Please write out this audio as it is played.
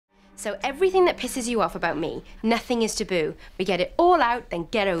So everything that pisses you off about me, nothing is taboo. We get it all out, then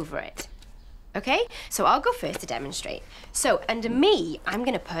get over it. Okay? So I'll go first to demonstrate. So under me, I'm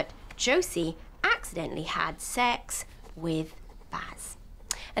gonna put Josie accidentally had sex with Baz.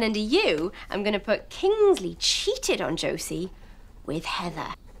 And under you, I'm gonna put Kingsley cheated on Josie with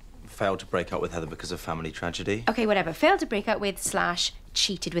Heather. Failed to break up with Heather because of family tragedy. Okay, whatever. Failed to break up with /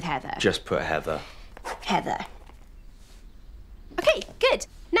 cheated with Heather. Just put Heather. Heather. Okay, good.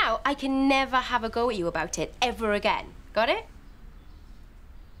 Now, I can never have a go at you about it ever again. Got it?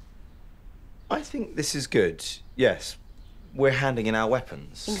 I think this is good. Yes. We're handing in our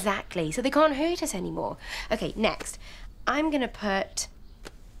weapons. Exactly. So they can't hurt us anymore. Okay, next. I'm gonna put...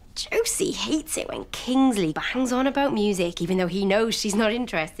 Josie hates it when Kingsley bangs on about music, even though he knows she's not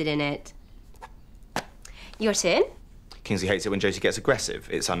interested in it. Your turn. Kingsley hates it when Josie gets aggressive.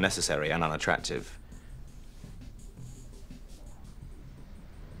 It's unnecessary and unattractive.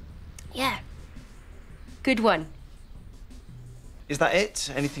 Yeah. Good one. Is that it?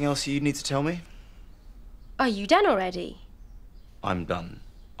 Anything else you need to tell me? Are you done already? I'm done.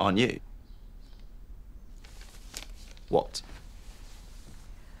 Aren't you? What?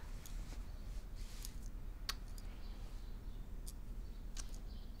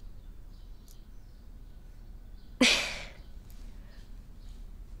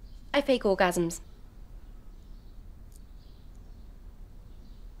 I fake orgasms.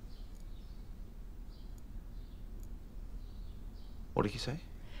 What did you say?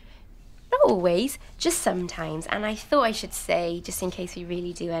 Not always, just sometimes. And I thought I should say, just in case we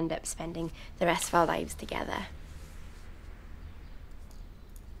really do end up spending the rest of our lives together.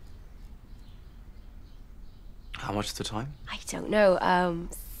 How much of the time? I don't know,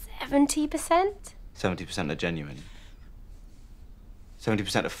 70%? 70% are genuine.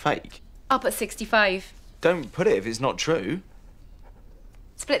 70% are fake. I'll put 65. Don't put it if it's not true.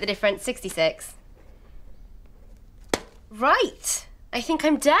 Split the difference, 66. Right, I think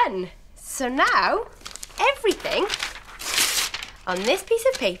I'm done. So now, everything on this piece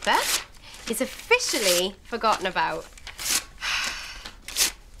of paper is officially forgotten about.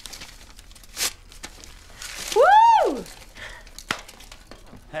 Woo!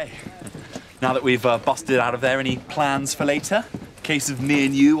 Hey, now that we've busted out of there, any plans for later? Case of me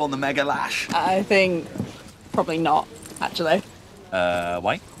and you on the mega lash? I think probably not, actually.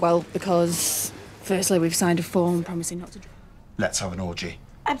 Why? Well, because firstly we've signed a form promising not to drink. Let's have an orgy.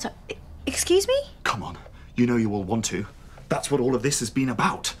 I'm sorry, excuse me? Come on, you know you all want to. That's what all of this has been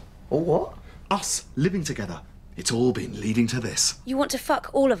about. Or what? Us living together. It's all been leading to this. You want to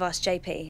fuck all of us, JP?